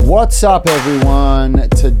What's up, everyone?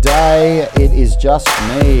 Today it is just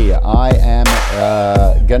me. I am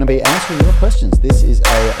going to be answering your questions. This is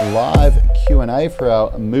a live Q&A for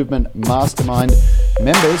our Movement Mastermind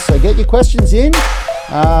members. So get your questions in,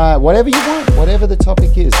 whatever you want, whatever the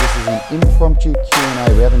topic is. This is an impromptu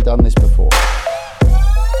Q&A. We haven't done this before.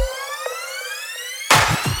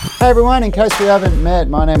 Hey everyone, in case we haven't met,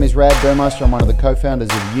 my name is Rad Burmeister. I'm one of the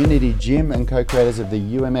co-founders of Unity Gym and co-creators of the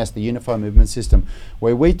UMS, the Unified Movement System,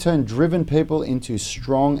 where we turn driven people into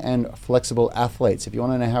strong and flexible athletes. If you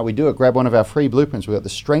want to know how we do it, grab one of our free blueprints. We've got the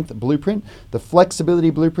Strength Blueprint, the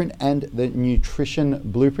Flexibility Blueprint, and the Nutrition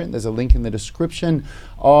Blueprint. There's a link in the description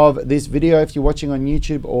of this video if you're watching on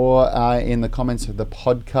YouTube or in the comments of the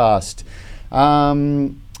podcast.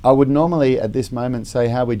 I would normally at this moment say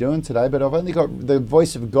how we doing today, but I've only got the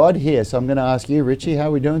voice of God here, so I'm going to ask you, Richie, how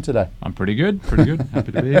are we doing today? I'm pretty good.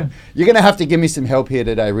 Happy to be here. You're going to have to give me some help here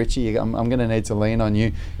today, Richie. I'm going to need to lean on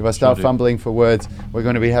you. If I start fumbling for words, we're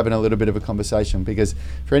going to be having a little bit of a conversation, because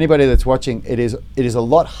for anybody that's watching, it is a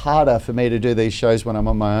lot harder for me to do these shows when I'm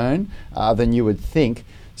on my own than you would think.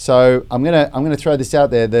 So I'm gonna throw this out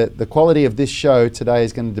there. The quality of this show today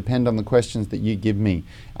is going to depend on the questions that you give me.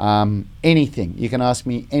 Anything. You can ask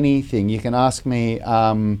me anything. You can ask me,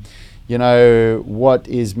 what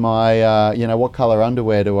is my, what color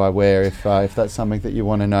underwear do I wear, if that's something that you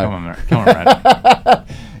want to know. Come on, Rad.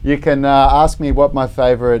 You can ask me what my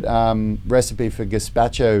favorite recipe for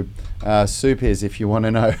gazpacho soup is, if you want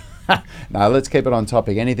to know. No, let's keep it on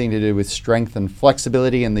topic. Anything to do with strength and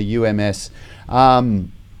flexibility and the UMS.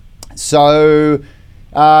 Get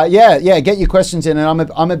your questions in, and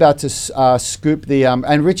I'm about to scoop the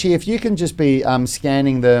and Richie, if you can just be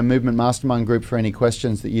scanning the Movement Mastermind group for any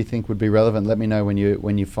questions that you think would be relevant. Let me know when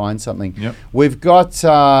you find something. Yep. We've got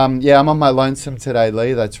I'm on my lonesome today,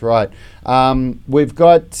 Lee. That's right. We've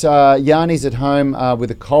got Yanni's at home with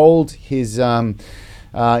a cold. He's having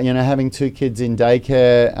two kids in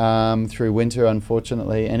daycare through winter.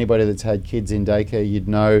 Unfortunately, anybody that's had kids in daycare, you'd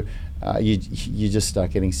know. You just start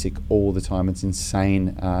getting sick all the time. It's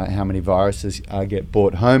insane how many viruses get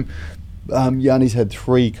brought home. Yanni's had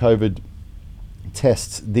 3 COVID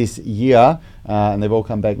tests this year, and they've all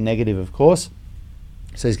come back negative, of course.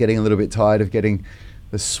 So he's getting a little bit tired of getting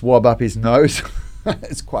the swab up his nose.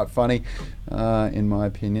 It's quite funny, in my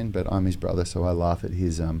opinion, but I'm his brother, so I laugh at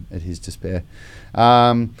his despair.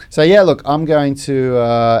 I'm going to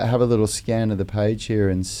have a little scan of the page here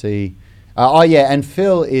and see. And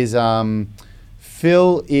Phil is off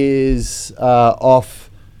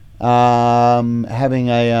having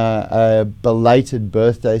a belated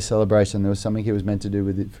birthday celebration. There was something he was meant to do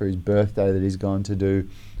with it for his birthday that he's gone to do,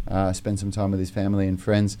 spend some time with his family and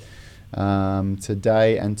friends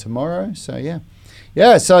today and tomorrow. So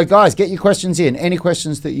so guys, get your questions in. Any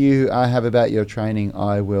questions that you have about your training,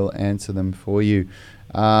 I will answer them for you.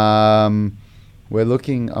 I'm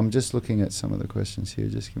just looking at some of the questions here.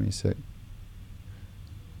 Just give me a sec.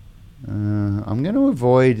 I'm going to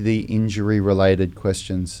avoid the injury-related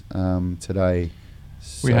questions today.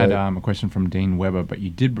 We had a question from Dean Weber, but you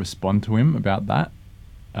did respond to him about that.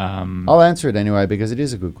 I'll answer it anyway, because it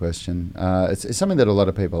is a good question. It's something that a lot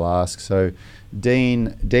of people ask. So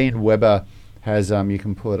Dean Weber has, you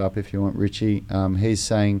can pull it up if you want, Richie. He's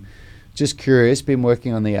saying, just curious, been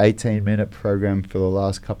working on the 18-minute program for the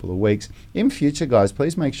last couple of weeks. In future, guys,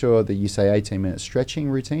 please make sure that you say 18-minute stretching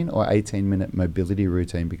routine or 18-minute mobility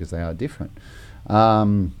routine, because they are different.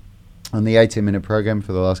 On the 18-minute program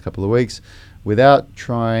for the last couple of weeks, without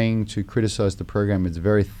trying to criticize the program, it's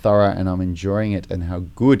very thorough and I'm enjoying it and how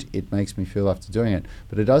good it makes me feel after doing it.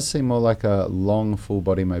 But it does seem more like a long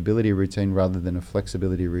full-body mobility routine rather than a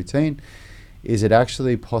flexibility routine. Is it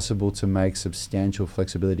actually possible to make substantial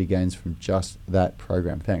flexibility gains from just that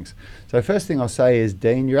program? Thanks. So first thing I'll say is,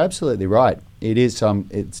 Dean, you're absolutely right. It is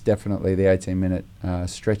it's definitely the 18-minute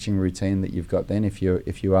stretching routine that you've got then, if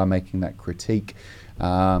you are making that critique,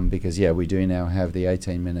 because we do now have the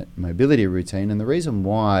 18-minute mobility routine, and the reason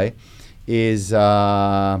why is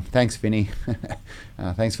thanks, Vinny.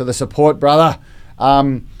 Thanks for the support, brother.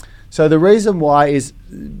 So the reason why is,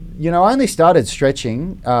 I only started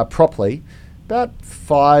stretching properly about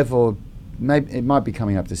 5, or maybe it might be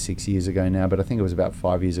coming up to 6 years ago now, but I think it was about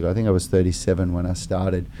 5 years ago. I think I was 37 when I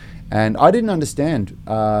started, and I didn't understand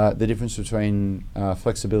the difference between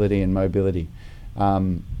flexibility and mobility.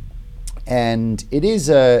 And it is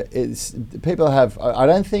people have.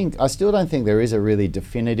 I still don't think there is a really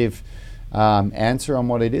definitive answer on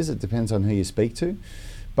what it is. It depends on who you speak to,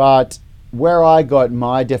 but where I got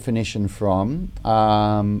my definition from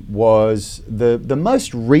was the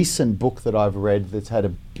most recent book that I've read that's had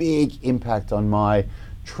a big impact on my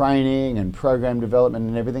training and program development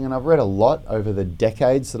and everything. And I've read a lot over the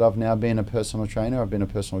decades that I've now been a personal trainer. I've been a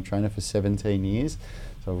personal trainer for 17 years.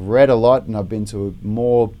 So I've read a lot, and I've been to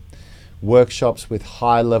more workshops with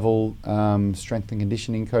high-level strength and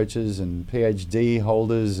conditioning coaches and PhD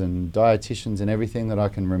holders and dietitians and everything that I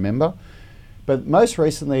can remember. But most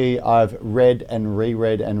recently, I've read and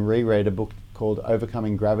reread a book called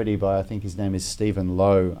Overcoming Gravity by, I think his name is Stephen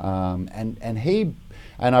Lowe.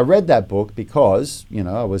 And I read that book because,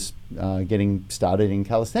 I was getting started in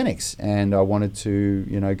calisthenics, and I wanted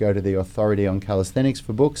to, go to the authority on calisthenics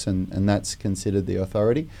for books, and that's considered the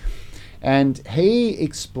authority. And he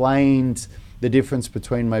explained the difference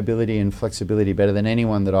between mobility and flexibility better than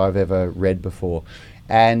anyone that I've ever read before.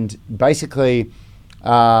 And basically,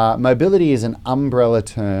 mobility is an umbrella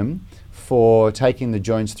term for taking the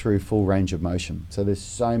joints through full range of motion. So there's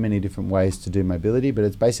so many different ways to do mobility, but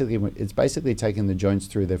it's basically taking the joints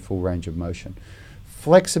through their full range of motion.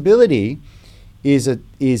 Flexibility has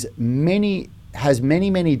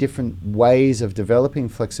many different ways of developing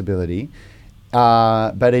flexibility,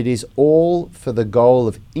 but it is all for the goal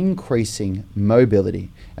of increasing mobility.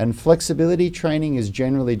 And flexibility training is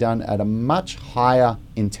generally done at a much higher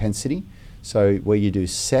intensity. So where you do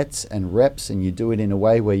sets and reps, and you do it in a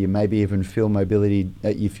way where you maybe even feel mobility,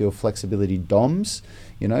 you feel flexibility DOMS,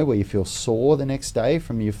 where you feel sore the next day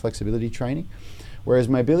from your flexibility training. Whereas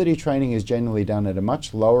mobility training is generally done at a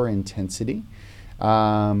much lower intensity,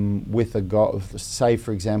 with a goal, say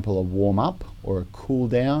for example, a warm up or a cool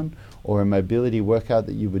down or a mobility workout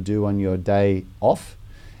that you would do on your day off.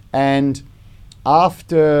 And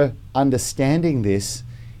after understanding this,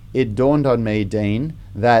 it dawned on me, Dean,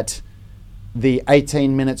 that the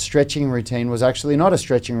 18-minute stretching routine was actually not a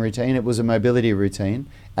stretching routine, it was a mobility routine.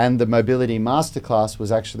 And the mobility masterclass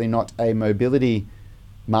was actually not a mobility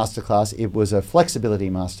masterclass, it was a flexibility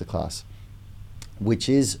masterclass, which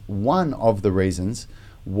is one of the reasons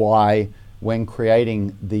why, when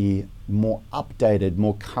creating the more updated,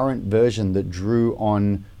 more current version that drew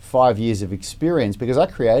on 5 years of experience, because I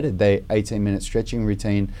created the 18-minute stretching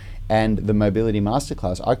routine and the mobility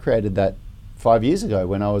masterclass, I created that 5 years ago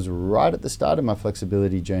when I was right at the start of my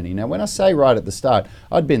flexibility journey. Now, when I say right at the start,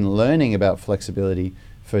 I'd been learning about flexibility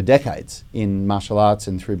for decades in martial arts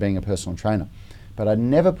and through being a personal trainer. But I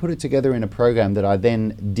never put it together in a program that I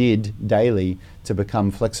then did daily to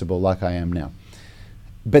become flexible like I am now.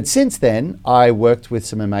 But since then, I worked with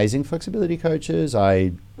some amazing flexibility coaches.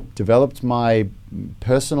 I developed my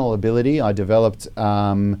personal ability. I developed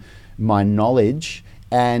my knowledge.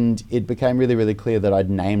 And it became really, really clear that I'd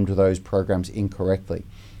named those programs incorrectly.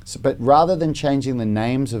 But rather than changing the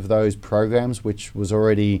names of those programs, which was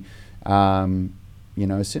already,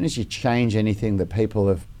 as soon as you change anything that people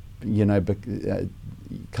have,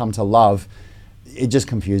 come to love, it just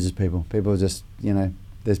confuses people. People just,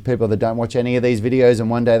 there's people that don't watch any of these videos, and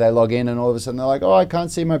one day they log in and all of a sudden they're like, oh, I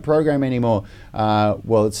can't see my program anymore.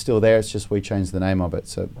 Well, it's still there. It's just we changed the name of it.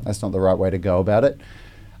 So that's not the right way to go about it.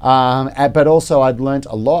 But also I'd learnt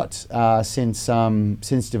a lot since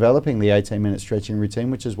developing the 18-minute stretching routine,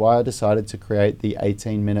 which is why I decided to create the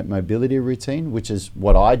 18-minute mobility routine, which is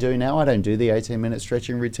what I do now. I don't do the 18-minute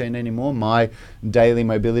stretching routine anymore. My daily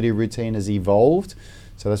mobility routine has evolved,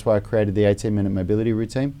 so that's why I created the 18-minute mobility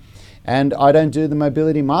routine. And I don't do the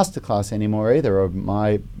mobility masterclass anymore either.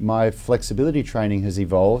 My flexibility training has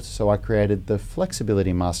evolved, so I created the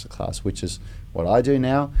flexibility masterclass, which is what I do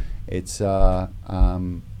now. It's a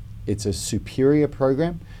superior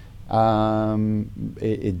program.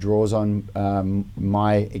 It draws on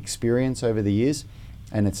my experience over the years,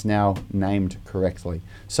 and it's now named correctly.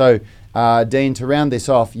 So, Dean, to round this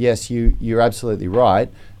off, yes, you're absolutely right.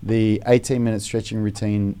 The 18-minute stretching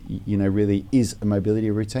routine, really is a mobility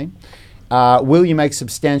routine. Will you make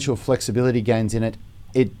substantial flexibility gains in it?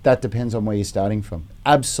 That depends on where you're starting from.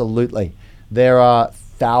 Absolutely. There are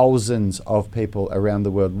thousands of people around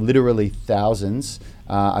the world, literally thousands.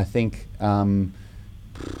 I think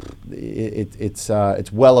it's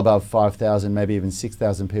well above 5,000, maybe even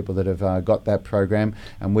 6,000 people that have got that program,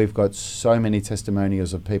 and we've got so many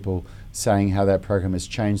testimonials of people saying how that program has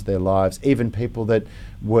changed their lives. Even people that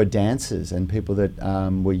were dancers and people that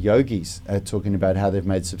were yogis are talking about how they've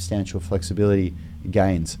made substantial flexibility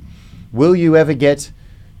gains. Will you ever get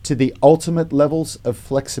to the ultimate levels of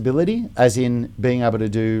flexibility, as in being able to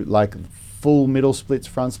do like full middle splits,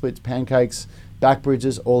 front splits, pancakes, back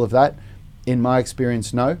bridges, all of that? In my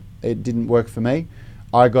experience, no, it didn't work for me.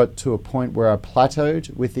 I got to a point where I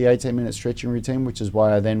plateaued with the 18-minute stretching routine, which is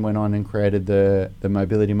why I then went on and created the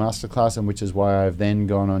Mobility Masterclass, and which is why I've then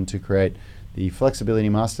gone on to create the Flexibility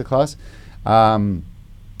Masterclass.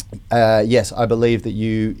 Yes, I believe that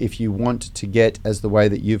if you want to get, as the way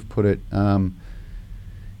that you've put it,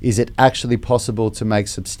 is it actually possible to make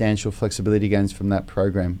substantial flexibility gains from that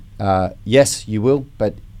program? Yes, you will,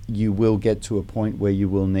 but you will get to a point where you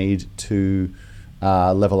will need to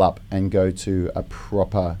level up and go to a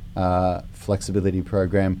proper flexibility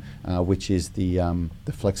program, which is the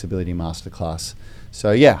Flexibility Masterclass.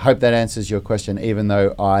 So yeah, hope that answers your question, even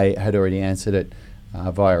though I had already answered it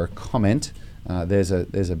via a comment. There's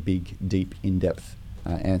a big, deep, in-depth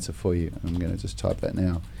answer for you. I'm going to just type that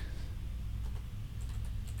now.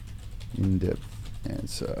 In-depth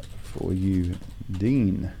answer for you,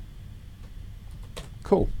 Dean.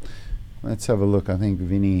 Cool. Let's have a look. I think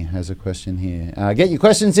Vinny has a question here. Get your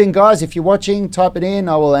questions in, guys. If you're watching, type it in.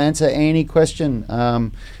 I will answer any question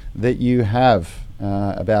that you have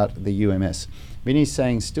about the UMS. Vinny's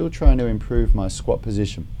saying, still trying to improve my squat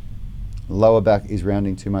position. Lower back is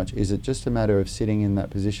rounding too much. Is it just a matter of sitting in that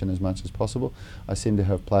position as much as possible? I seem to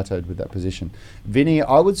have plateaued with that position. Vinny,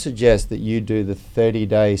 I would suggest that you do the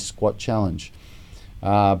 30-day squat challenge.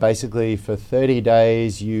 Basically, for 30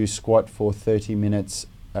 days, you squat for 30 minutes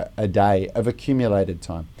a day of accumulated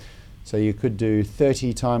time. So you could do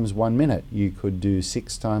 30 times 1 minute. You could do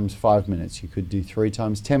 6 times 5 minutes. You could do 3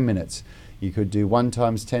 times 10 minutes. You could do 1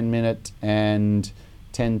 times 10 minute and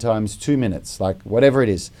 10 times 2 minutes, like whatever it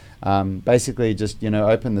is. Basically just,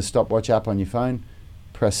 open the stopwatch app on your phone,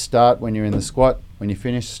 press start when you're in the squat. When you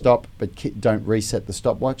finish, stop, but don't reset the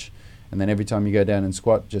stopwatch. And then every time you go down and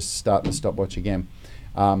squat, just start the stopwatch again.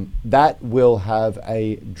 That will have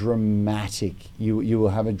a dramatic, you will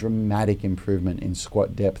have a dramatic improvement in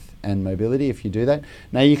squat depth and mobility if you do that.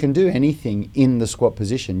 Now you can do anything in the squat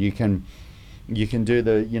position. You can do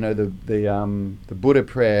the Buddha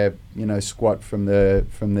prayer, squat from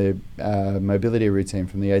the mobility routine,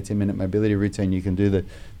 from the 18-minute mobility routine. You can do the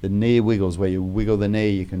knee wiggles where you wiggle the knee.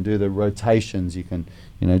 You can do the rotations. You can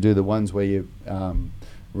do the ones where you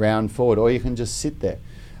round forward, or you can just sit there.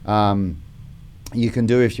 You can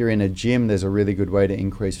do, if you're in a gym, there's a really good way to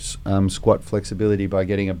increase squat flexibility by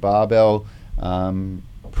getting a barbell,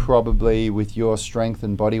 probably with your strength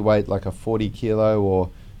and body weight, like a 40 kilo or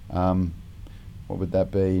what would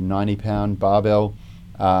that be, 90-pound barbell,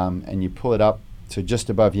 and you pull it up to just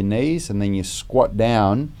above your knees, and then you squat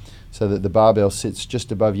down so that the barbell sits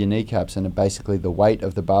just above your kneecaps, and basically the weight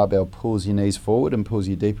of the barbell pulls your knees forward and pulls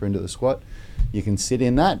you deeper into the squat. You can sit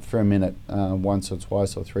in that for a minute, once or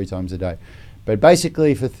twice or 3 times a day. But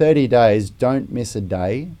basically for 30 days, don't miss a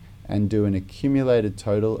day and do an accumulated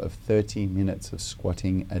total of 30 minutes of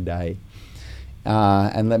squatting a day.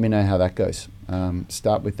 And let me know how that goes.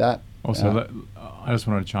 Start with that. Also, I just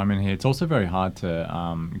wanted to chime in here. It's also very hard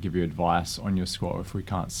to give you advice on your squat if we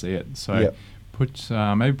can't see it. So yep.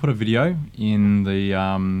 Maybe put a video in the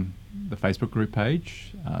Facebook group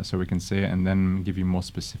page so we can see it, and then give you more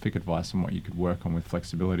specific advice on what you could work on with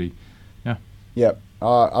flexibility. Yeah. Yep.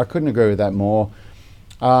 I couldn't agree with that more.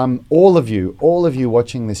 All of you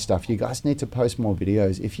watching this stuff, you guys need to post more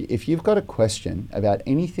videos. If you've got a question about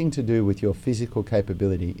anything to do with your physical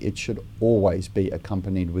capability, it should always be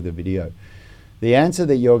accompanied with a video. The answer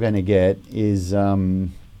that you're going to get is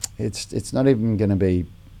it's not even going to be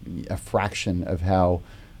a fraction of how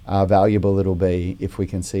valuable it'll be if we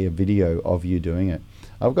can see a video of you doing it.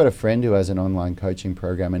 I've got a friend who has an online coaching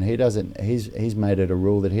program, and he's made it a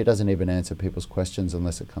rule that he doesn't even answer people's questions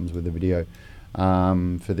unless it comes with a video,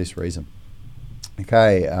 for this reason.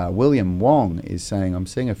 Okay, William Wong is saying, I'm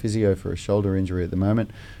seeing a physio for a shoulder injury at the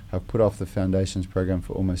moment. I've put off the Foundations program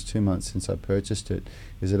for almost 2 months since I purchased it.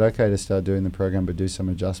 Is it okay to start doing the program but do some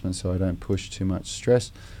adjustments so I don't push too much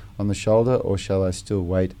stress on the shoulder, or shall I still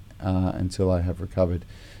wait until I have recovered?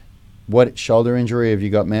 What shoulder injury have you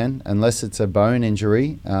got, man? Unless it's a bone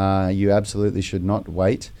injury, you absolutely should not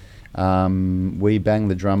wait. We bang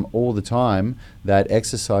the drum all the time that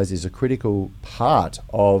exercise is a critical part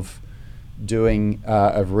of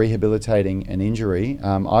rehabilitating an injury.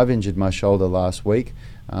 I've injured my shoulder last week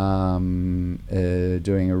doing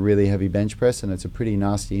a really heavy bench press, and it's a pretty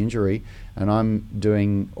nasty injury, and I'm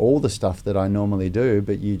doing all the stuff that I normally do,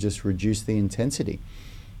 but you just reduce the intensity.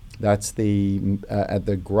 That's at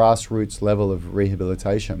the grassroots level of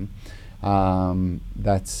rehabilitation.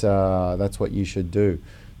 That's what you should do.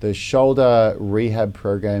 The shoulder rehab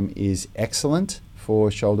program is excellent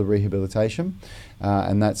for shoulder rehabilitation,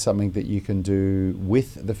 and that's something that you can do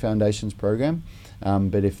with the Foundations program.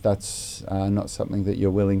 But if that's not something that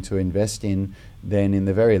you're willing to invest in, then in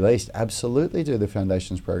the very least, absolutely do the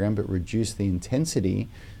Foundations program, but reduce the intensity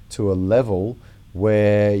to a level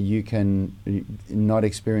where you can not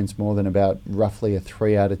experience more than about roughly a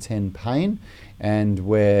 3 out of 10 pain, and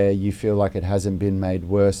where you feel like it hasn't been made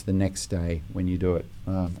worse the next day when you do it.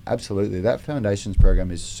 Absolutely, that Foundations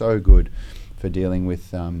program is so good for dealing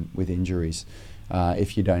with injuries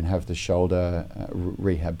if you don't have the shoulder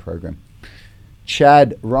rehab program.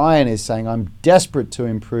 Chad Ryan is saying, I'm desperate to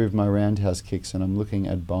improve my roundhouse kicks, and I'm looking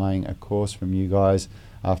at buying a course from you guys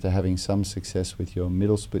after having some success with your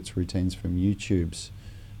middle splits routines from YouTube's.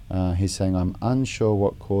 He's saying, I'm unsure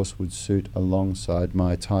what course would suit alongside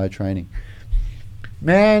my Thai training.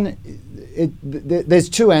 Man, there's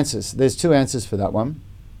two answers. There's two answers for that one.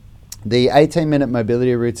 The 18-minute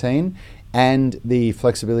mobility routine and the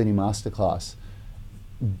flexibility masterclass.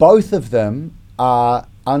 Both of them are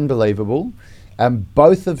unbelievable, and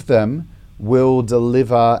both of them will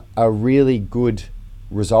deliver a really good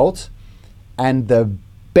result, and the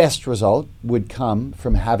best result would come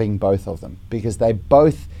from having both of them, because they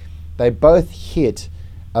both hit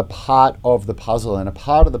a part of the puzzle, and a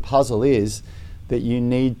part of the puzzle is that you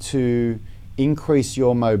need to increase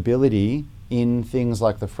your mobility in things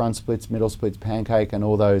like the front splits, middle splits, pancake, and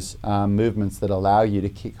all those movements that allow you to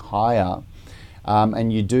kick higher.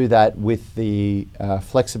 And you do that with the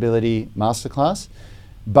flexibility masterclass.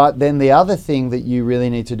 But then the other thing that you really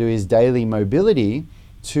need to do is daily mobility,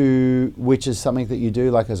 which is something that you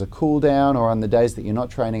do like as a cool down or on the days that you're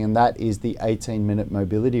not training, and that is the 18-minute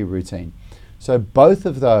mobility routine. So both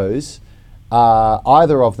of those,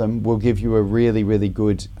 either of them will give you a really, really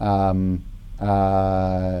good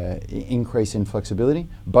increase in flexibility.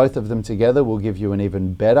 Both of them together will give you an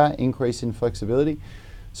even better increase in flexibility.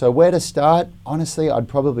 So where to start? Honestly, I'd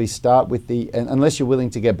probably start with unless you're willing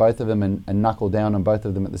to get both of them and knuckle down on both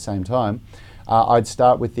of them at the same time, I'd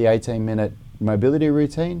start with the 18-minute mobility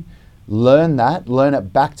routine. Learn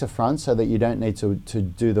it back to front so that you don't need to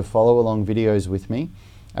do the follow-along videos with me.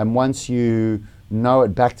 And once you know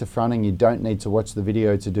it back to front and you don't need to watch the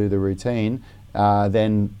video to do the routine,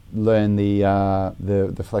 then learn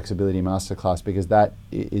the flexibility masterclass, because that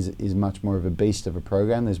is much more of a beast of a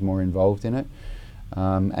program. There's more involved in it.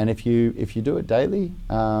 And if you do it daily,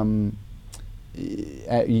 at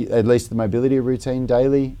least the mobility routine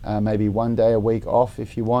daily, maybe 1 day a week off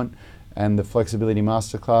if you want, and the flexibility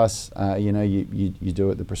masterclass, you do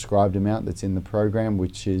it the prescribed amount that's in the program,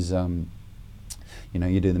 which is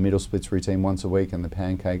you do the middle splits routine once a week and the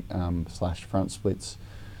pancake / front splits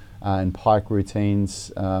and pike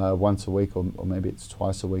routines once a week, or maybe it's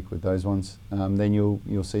twice a week with those ones. Then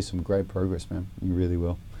you'll see some great progress, man. You really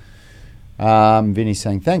will. Vinny's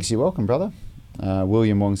saying, thanks, you're welcome, brother.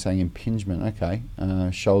 William Wong saying impingement, okay.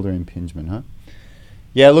 Shoulder impingement, huh?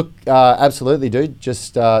 Yeah, look, absolutely, dude.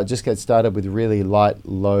 Just get started with really light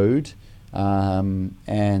load, and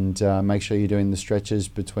make sure you're doing the stretches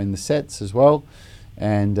between the sets as well.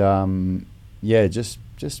 And just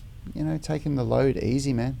taking the load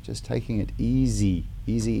easy, man. Just taking it easy.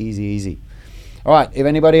 All right, if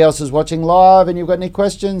anybody else is watching live and you've got any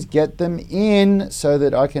questions, get them in so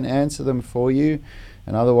that I can answer them for you.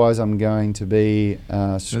 And otherwise, I'm going to be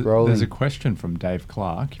scrolling. There's a question from Dave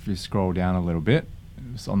Clark. If you scroll down a little bit,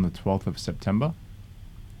 it was on the 12th of September.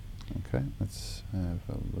 Okay, let's have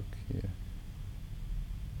a look here.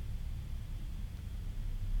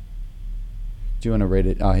 Do you want to read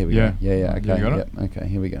it? Oh, here we go. Yeah, okay. You got it? Okay,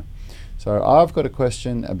 here we go. So I've got a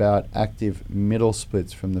question about active middle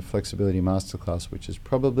splits from the Flexibility Masterclass, which is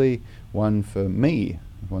probably one for me,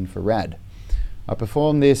 one for Rad. I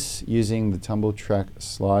perform this using the tumble track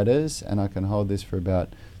sliders, and I can hold this for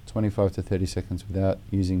about 25 to 30 seconds without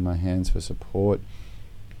using my hands for support.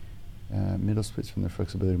 Middle splits from the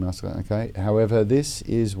Flexibility Masterclass. Okay. However, this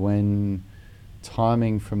is when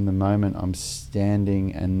timing from the moment I'm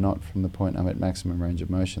standing and not from the point I'm at maximum range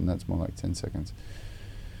of motion. That's more like 10 seconds.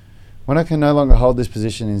 When I can no longer hold this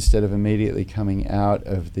position instead of immediately coming out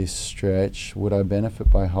of this stretch, would I benefit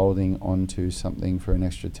by holding onto something for an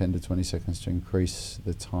extra 10 to 20 seconds to increase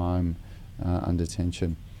the time under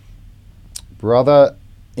tension? Brother,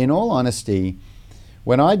 in all honesty,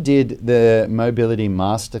 when I did the mobility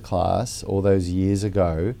masterclass all those years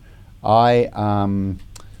ago, I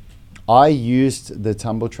used the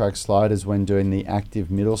tumble track sliders when doing the active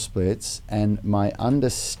middle splits, and my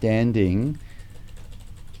understanding,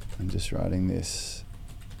 I'm just writing this,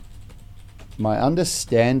 my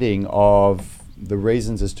understanding of the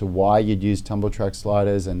reasons as to why you'd use tumble track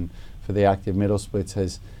sliders and for the active middle splits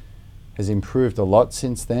has improved a lot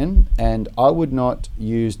since then, and I would not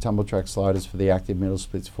use tumble track sliders for the active middle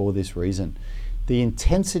splits for this reason. The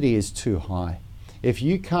intensity is too high. If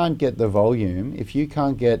you can't get the volume, if you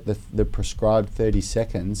can't get the prescribed 30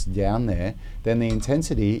 seconds down there, then the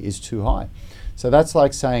intensity is too high. So that's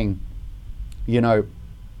like saying, you know,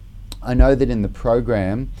 I know that in the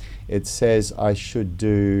program it says I should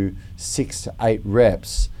do 6 to 8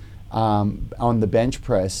 reps on the bench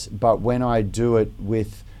press, but when I do it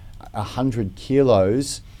with 100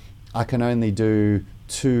 kilos, I can only do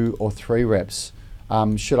 2 or 3 reps.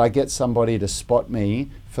 Should I get somebody to spot me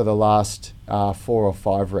for the last 4 or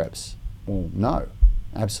 5 reps? Well, no,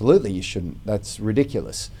 absolutely you shouldn't. That's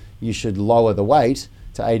ridiculous. You should lower the weight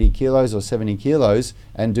to 80 kilos or 70 kilos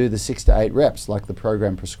and do the 6 to 8 reps like the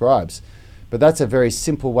program prescribes. But that's a very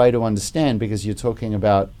simple way to understand, because you're talking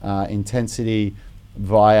about intensity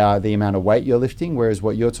via the amount of weight you're lifting, whereas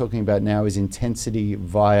what you're talking about now is intensity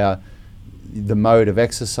via the mode of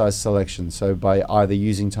exercise selection. So by either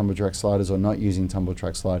using tumble track sliders or not using tumble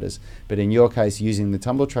track sliders. But in your case, using the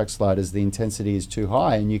tumble track sliders, the intensity is too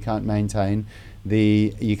high and you can't maintain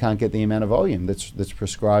you can't get the amount of volume that's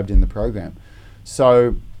prescribed in the program.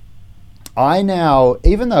 So I now,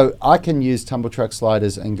 even though I can use tumble track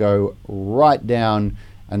sliders and go right down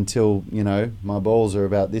until, you know, my balls are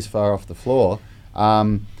about this far off the floor,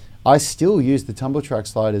 I still use the tumble track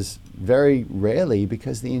sliders very rarely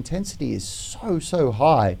because the intensity is so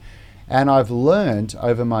high. And I've learned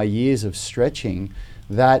over my years of stretching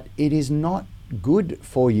that it is not good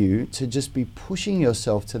for you to just be pushing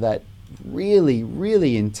yourself to that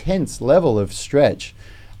really intense level of stretch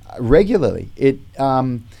regularly. It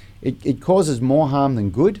causes more harm than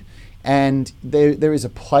good, and there is a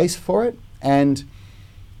place for it. And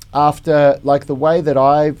after, like, the way that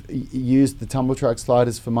I've used the tumble track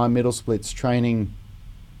sliders for my middle splits training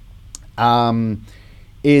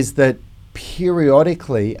is that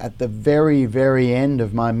periodically at the very end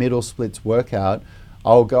of my middle splits workout,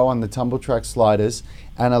 I'll go on the tumble track sliders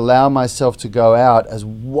and allow myself to go out as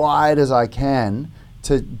wide as I can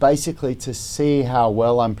to basically to see how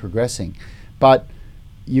well I'm progressing. But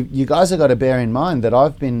you guys have got to bear in mind that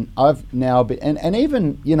I've now been, and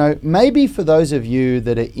even, you know, maybe for those of you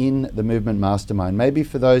that are in the Movement Mastermind, maybe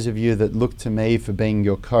for those of you that look to me for being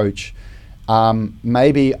your coach,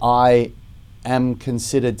 maybe I am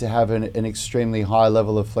considered to have an extremely high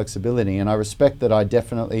level of flexibility, and I respect that I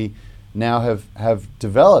definitely now have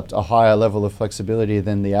developed a higher level of flexibility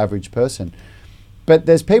than the average person. But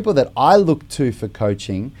there's people that I look to for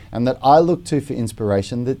coaching and that I look to for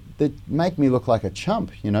inspiration that make me look like a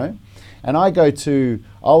chump, you know? And I'll go to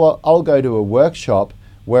a workshop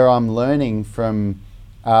where I'm learning from,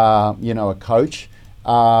 you know, a coach,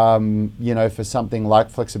 you know, for something like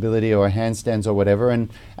flexibility or handstands or whatever. And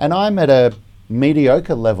I'm at a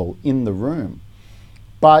mediocre level in the room.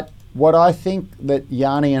 But what I think that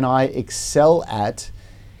Yanni and I excel at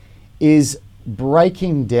is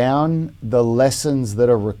breaking down the lessons that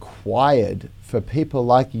are required for people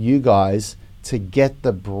like you guys to get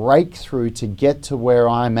the breakthrough to get to where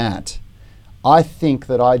I'm at. I think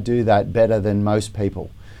that I do that better than most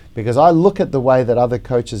people, because I look at the way that other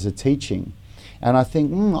coaches are teaching and I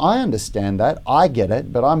think, I understand that, I get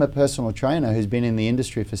it, but I'm a personal trainer who's been in the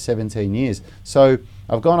industry for 17 years. So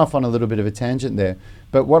I've gone off on a little bit of a tangent there.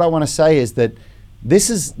 But what I want to say is that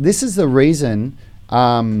this is the reason.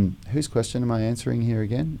 Whose question am I answering here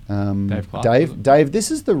again? Dave Clark. Dave, this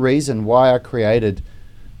is the reason why I created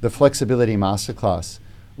the Flexibility Masterclass.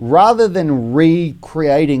 Rather than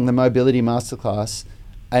recreating the Mobility Masterclass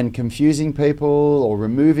and confusing people or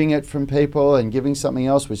removing it from people and giving something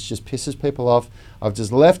else which just pisses people off, I've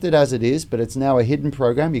just left it as it is, but it's now a hidden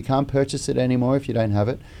program. You can't purchase it anymore if you don't have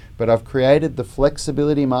it. But I've created the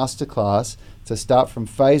Flexibility Masterclass to start from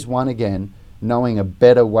phase 1 again, knowing a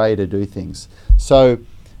better way to do things. So,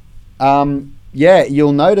 yeah,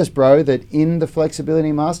 you'll notice, bro, that in the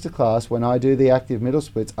Flexibility Masterclass, when I do the active middle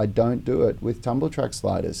splits, I don't do it with tumble track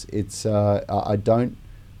sliders. It's I don't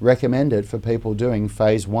recommend it for people doing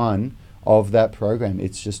phase 1 of that program.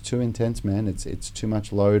 It's just too intense, man. It's too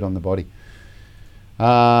much load on the body.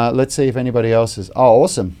 Let's see if anybody else is. Oh,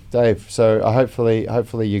 awesome, Dave. So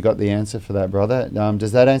hopefully you got the answer for that, brother.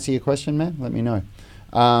 Does that answer your question, man? Let me know.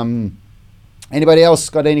 Anybody else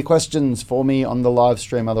got any questions for me on the live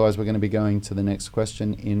stream? Otherwise, we're going to be going to the next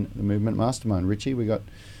question in the Movement Mastermind. Richie, we got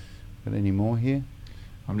any more here?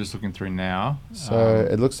 I'm just looking through now. So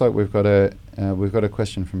it looks like we've got a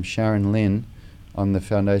question from Sharon Lynn on the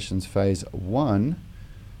Foundations Phase 1.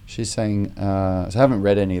 She's saying, so I haven't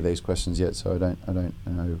read any of these questions yet, so I don't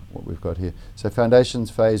know what we've got here. So Foundations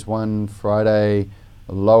Phase 1 Friday,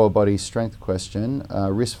 lower body strength question,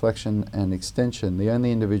 wrist flexion and extension. The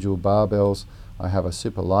only individual barbells I have are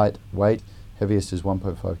super light weight, heaviest is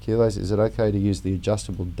 1.5 kilos. Is it okay to use the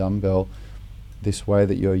adjustable dumbbell this way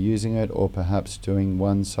that you're using it, or perhaps doing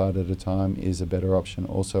one side at a time is a better option?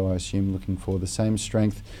 Also, I assume looking for the same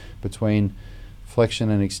strength between flexion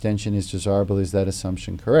and extension is desirable. Is that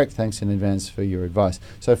assumption correct? Thanks in advance for your advice.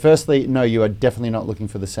 So firstly, no, you are definitely not looking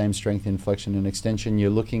for the same strength in flexion and extension. You're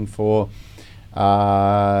looking for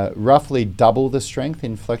roughly double the strength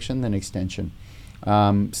in flexion than extension.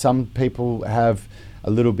 Some people have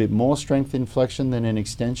a little bit more strength in flexion than in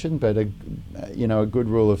extension, but a good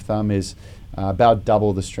rule of thumb is about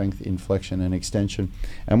double the strength in flexion and extension.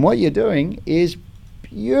 And what you're doing is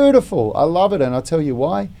beautiful. I love it, and I'll tell you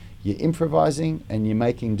why. You're improvising and you're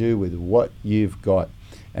making do with what you've got.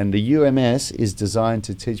 And the UMS is designed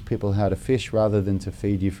to teach people how to fish rather than to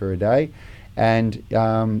feed you for a day. And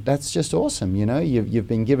that's just awesome. You've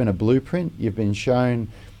been given a blueprint. You've been shown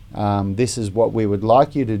this is what we would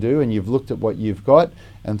like you to do, and you've looked at what you've got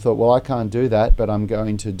and thought, well, I can't do that, but I'm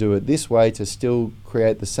going to do it this way to still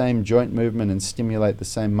create the same joint movement and stimulate the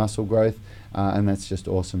same muscle growth. And that's just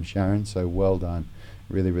awesome, Sharon. So well done.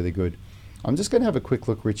 Really, really good. I'm just going to have a quick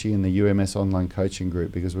look, Richie, in the UMS online coaching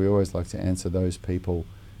group, because we always like to answer those people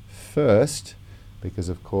first, because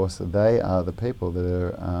of course they are the people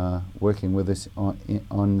that are working with us on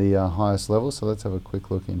the highest level. So let's have a quick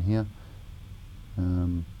look in here.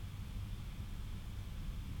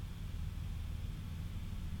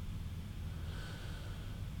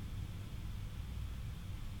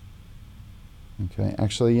 Okay,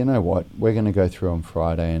 actually, you know what? We're going to go through on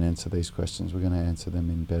Friday and answer these questions. We're going to answer them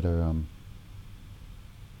in better...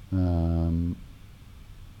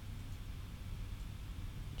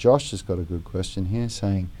 Josh has got a good question here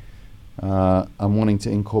saying, I'm wanting to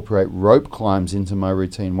incorporate rope climbs into my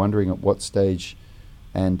routine, wondering at what stage,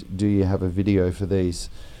 and do you have a video for these?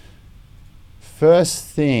 First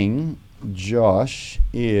thing, Josh,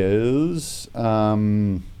 is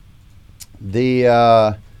the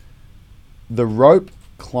rope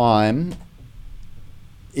climb.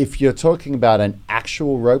 If you're talking about an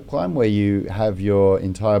actual rope climb where you have your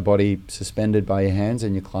entire body suspended by your hands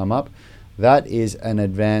and you climb up, that is an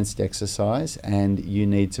advanced exercise, and you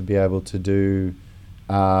need to be able to do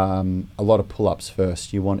a lot of pull-ups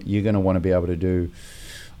first. You're going to want to be able to do,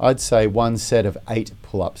 I'd say, one set of 8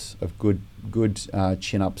 pull-ups of good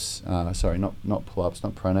chin-ups. Sorry, not pull-ups,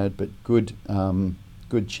 not pronode, but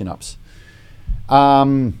good chin-ups.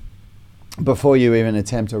 Before you even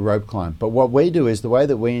attempt a rope climb. But what we do is, the way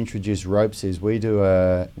that we introduce ropes is we do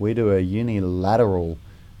a unilateral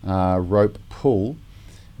rope pull.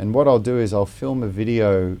 And what I'll do is I'll film a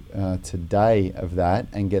video today of that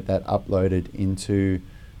and get that uploaded into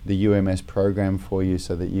the UMS program for you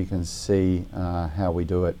so that you can see how we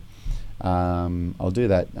do it. I'll do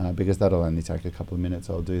that because that'll only take a couple of minutes.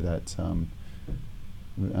 I'll do that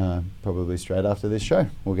probably straight after this show.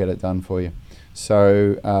 We'll get it done for you.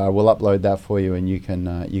 So we'll upload that for you, and you can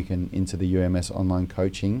into the UMS online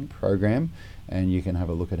coaching program, and you can have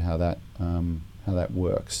a look at how that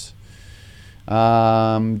works.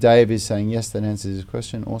 Dave is saying yes, that answers his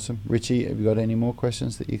question. Awesome. Richie, have you got any more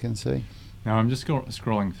questions that you can see? No, I'm just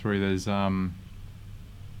scrolling through.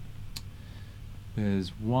 There's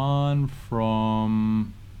one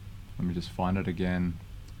from. Let me just find it again.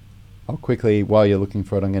 I'll quickly, while you're looking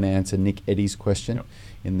for it, I'm going to answer Nick Eddy's question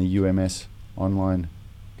in the UMS online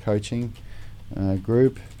coaching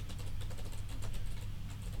group.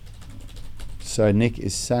 So Nick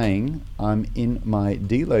is saying, I'm in my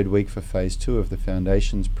deload week for phase 2 of the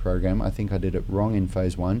foundations program. I think I did it wrong in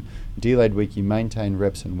phase 1. Deload week, you maintain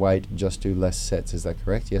reps and weight, just do less sets. Is that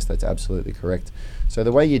correct? Yes, that's absolutely correct. So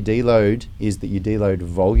the way you deload is that you deload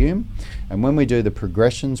volume. And when we do the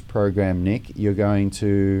progressions program, Nick, you're going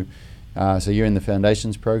to, so you're in the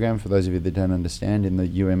foundations program. For those of you that don't understand, in the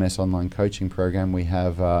UMS online coaching program, we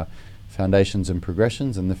have foundations and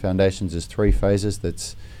progressions. And the foundations is 3 phases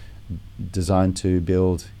that's designed to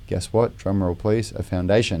build, guess what, drum roll please, a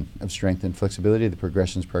foundation of strength and flexibility. The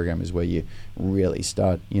progressions program is where you really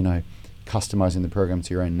start, customizing the program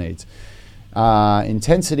to your own needs.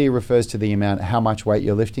 Intensity refers to the amount, how much weight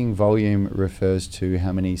you're lifting. Volume refers to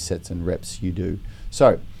how many sets and reps you do.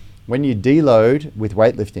 So when you deload with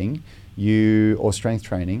weightlifting, or strength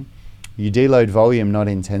training, you deload volume, not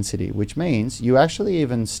intensity, which means you actually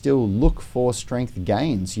even still look for strength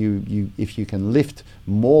gains. If you can lift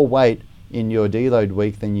more weight in your deload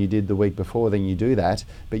week than you did the week before, then you do that,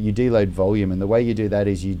 but you deload volume. And the way you do that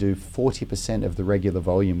is you do 40% of the regular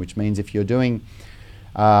volume, which means if you're doing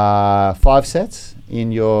 5 sets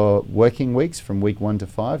in your working weeks from week 1 to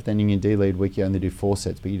 5, then in your deload week you only do 4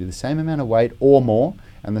 sets, but you do the same amount of weight or more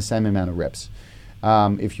and the same amount of reps.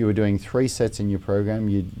 If you were doing 3 sets in your program,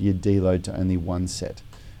 you'd deload to only 1 set.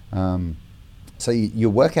 So your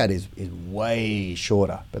workout is way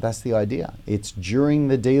shorter, but that's the idea. It's during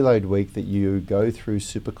the deload week that you go through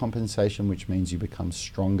supercompensation, which means you become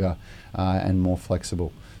stronger and more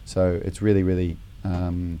flexible. So it's really, really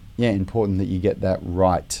important that you get that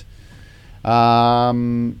right.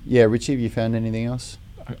 Richie, have you found anything else?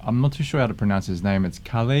 I'm not too sure how to pronounce his name. It's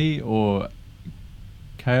Kale or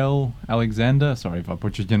Kale Alexander. Sorry if I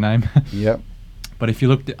butchered your name. Yep. But if you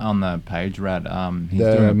looked on the page, Rad, he's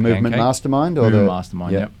the doing a Movement pancake. Mastermind? Or Movement the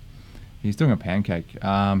Mastermind, yep. yep. He's doing a pancake.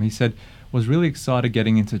 He said, was really excited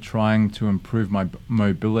getting into trying to improve my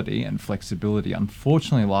mobility and flexibility.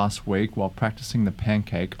 Unfortunately, last week, while practicing the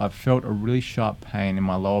pancake, I felt a really sharp pain in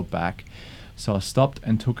my lower back, so I stopped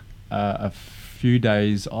and took a few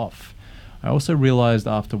days off. I also realized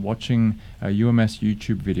after watching a UMS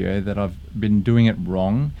YouTube video that I've been doing it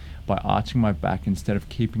wrong by arching my back instead of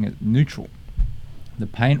keeping it neutral. The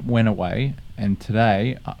pain went away, and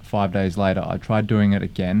today, 5 days later, I tried doing it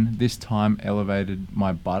again. This time elevated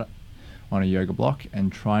my butt on a yoga block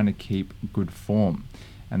and trying to keep good form.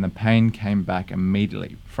 And the pain came back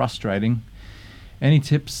immediately. Frustrating. Any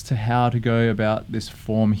tips to how to go about this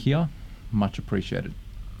form here? Much appreciated.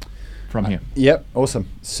 From here. Yep, awesome.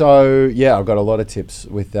 So, I've got a lot of tips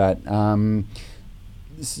with that.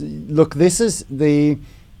 Look, this is the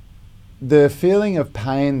feeling of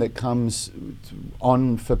pain that comes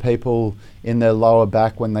on for people in their lower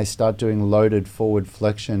back when they start doing loaded forward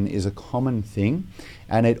flexion is a common thing,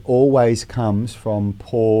 and it always comes from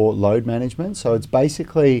poor load management. So it's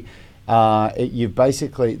basically, you've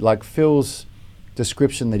basically, like Phil's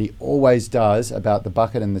description that he always does about the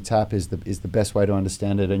bucket and the tap is the best way to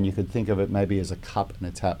understand it, and you could think of it maybe as a cup and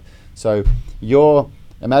a tap. So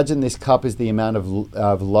imagine this cup is the amount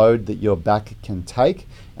of load that your back can take,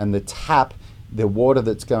 and the tap, the water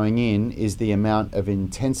that's going in, is the amount of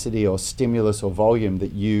intensity or stimulus or volume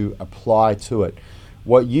that you apply to it.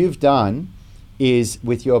 What you've done is,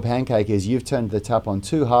 with your pancake, is you've turned the tap on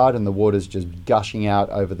too hard and the water's just gushing out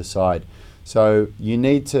over the side. So you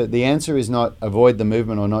need to, the answer is not avoid the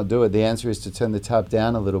movement or not do it. The answer is to turn the tap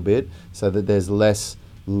down a little bit so that there's less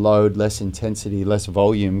load, less intensity, less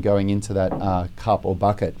volume going into that cup or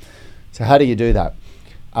bucket. So how do you do that?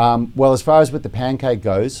 Well, as far as with the pancake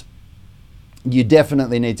goes, you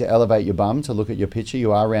definitely need to elevate your bum to look at your picture.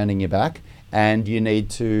 You are rounding your back, and you need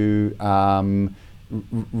to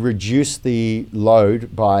reduce the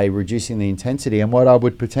load by reducing the intensity. And what I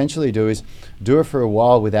would potentially do is do it for a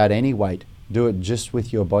while without any weight. Do it just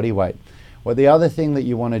with your body weight. Well, the other thing that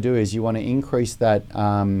you want to do is you want to increase that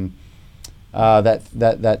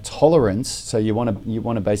that tolerance. So you want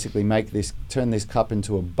to basically turn this cup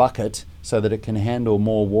into a bucket so that it can handle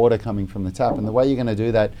more water coming from the tap. And the way you're going to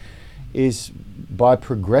do that is by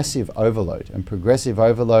progressive overload. And progressive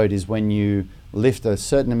overload is when you lift a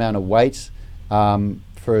certain amount of weight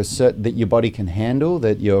that your body can handle,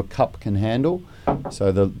 that your cup can handle.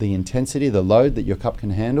 So the intensity, the load that your cup can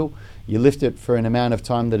handle, you lift it for an amount of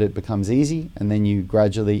time that it becomes easy, and then you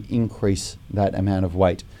gradually increase that amount of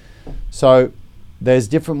weight. So there's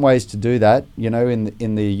different ways to do that.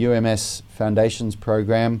 In the UMS Foundations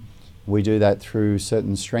program, we do that through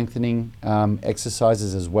certain strengthening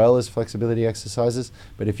exercises as well as flexibility exercises.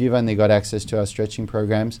 But if you've only got access to our stretching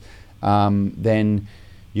programs, then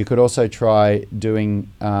you could also try doing,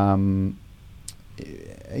 let me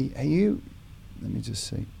just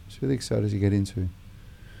see. It's really excited to get into.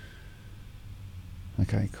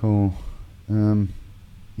 Okay, cool. UMS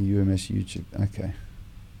YouTube, okay.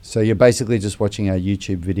 So you're basically just watching our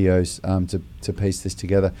YouTube videos to piece this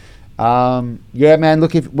together. Man,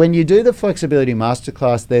 look, when you do the flexibility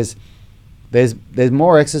masterclass, there's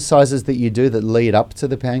more exercises that you do that lead up to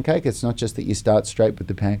the pancake. It's not just that you start straight with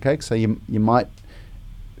the pancake. So you might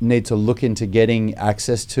need to look into getting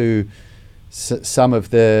access to some of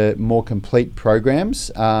the more complete programs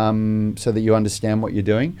so that you understand what you're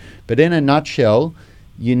doing. But in a nutshell,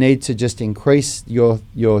 you need to just increase your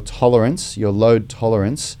tolerance, your load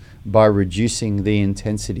tolerance, by reducing the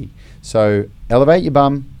intensity. So elevate your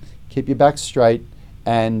bum, keep your back straight,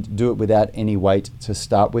 and do it without any weight to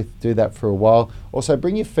start with. Do that for a while. Also,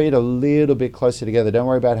 bring your feet a little bit closer together. Don't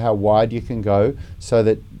worry about how wide you can go, so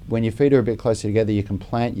that when your feet are a bit closer together, you can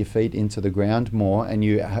plant your feet into the ground more, and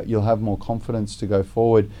you'll have more confidence to go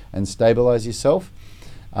forward and stabilize yourself.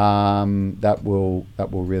 That will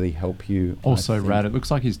really help you. Also, Rad, it looks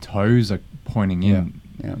like his toes are pointing in.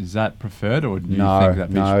 Yeah. Is that preferred, or do you No,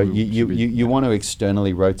 think that you want to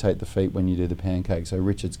externally rotate the feet when you do the pancake. So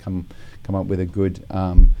Richard's come up with a good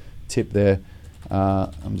tip there.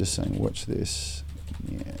 I'm just saying, watch this.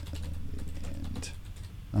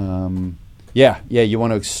 You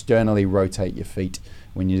want to externally rotate your feet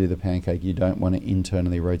when you do the pancake. You don't want to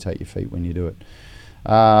internally rotate your feet when you do it.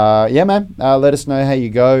 Yeah, man. Let us know how you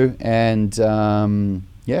go, and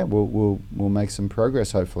yeah, we'll make some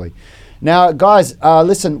progress hopefully. Now, guys,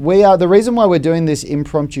 listen. The reason why we're doing this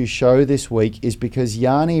impromptu show this week is because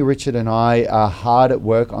Yanni, Richard, and I are hard at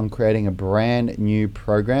work on creating a brand new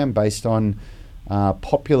program based on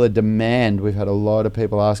popular demand. We've had a lot of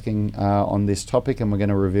people asking on this topic, and we're going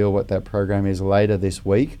to reveal what that program is later this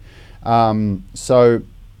week. So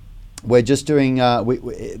we're just doing,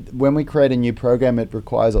 when we create a new program, it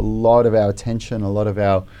requires a lot of our attention, a lot of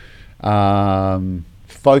our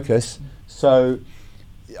focus. So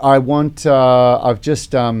I want, I've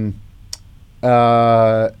just, yeah,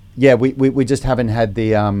 we just haven't had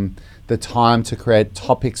the time to create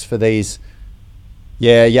topics for these.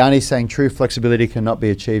 Yeah, Yanni's saying true flexibility cannot be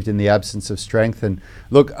achieved in the absence of strength. And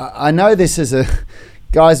look, I know this is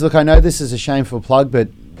guys, look, I know this is a shameful plug, but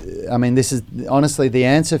I mean, this is honestly the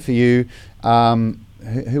answer for you.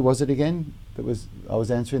 Who was it again? I was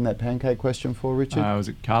answering that pancake question for, Richard? Was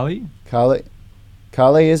it Carly?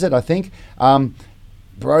 Carly, is it? I think.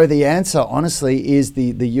 Bro, the answer, honestly, is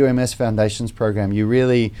the UMS Foundations program. You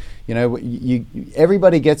really,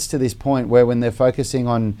 everybody gets to this point where when they're focusing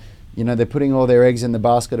on, they're putting all their eggs in the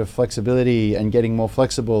basket of flexibility and getting more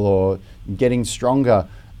flexible or getting stronger.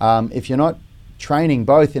 If you're not training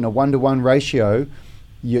both in a 1-to-1 ratio,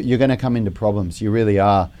 you're going to come into problems. You really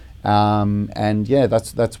are. And yeah,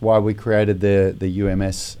 that's why we created the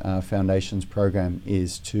UMS Foundations program,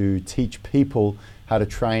 is to teach people how to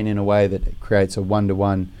train in a way that creates a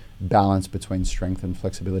 1-to-1 balance between strength and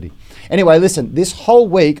flexibility. Anyway, listen, this whole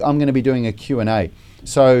week I'm going to be doing a Q&A.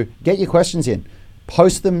 So get your questions in.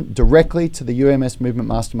 Post them directly to the UMS Movement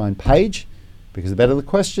Mastermind page, because the better the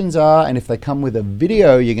questions are, and if they come with a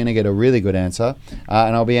video, you're going to get a really good answer.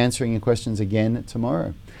 And I'll be answering your questions again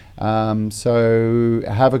tomorrow. So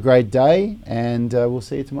have a great day, and we'll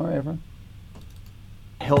see you tomorrow, everyone.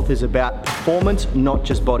 Health is about performance, not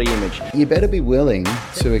just body image. You better be willing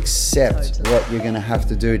to accept what you're going to have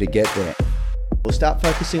to do to get there. We'll start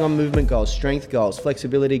focusing on movement goals, strength goals,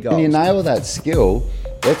 flexibility goals. When you nail that skill,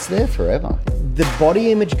 it's there forever. The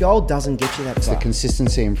body image goal doesn't get you that far. It's the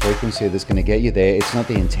consistency and frequency that's going to get you there. It's not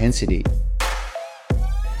the intensity.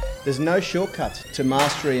 There's no shortcuts to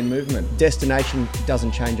mastery and movement. Destination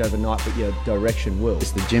doesn't change overnight, but your direction will.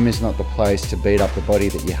 The gym is not the place to beat up the body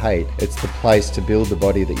that you hate. It's the place to build the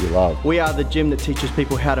body that you love. We are the gym that teaches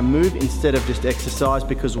people how to move instead of just exercise,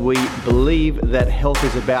 because we believe that health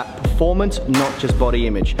is about performance, not just body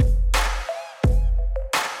image.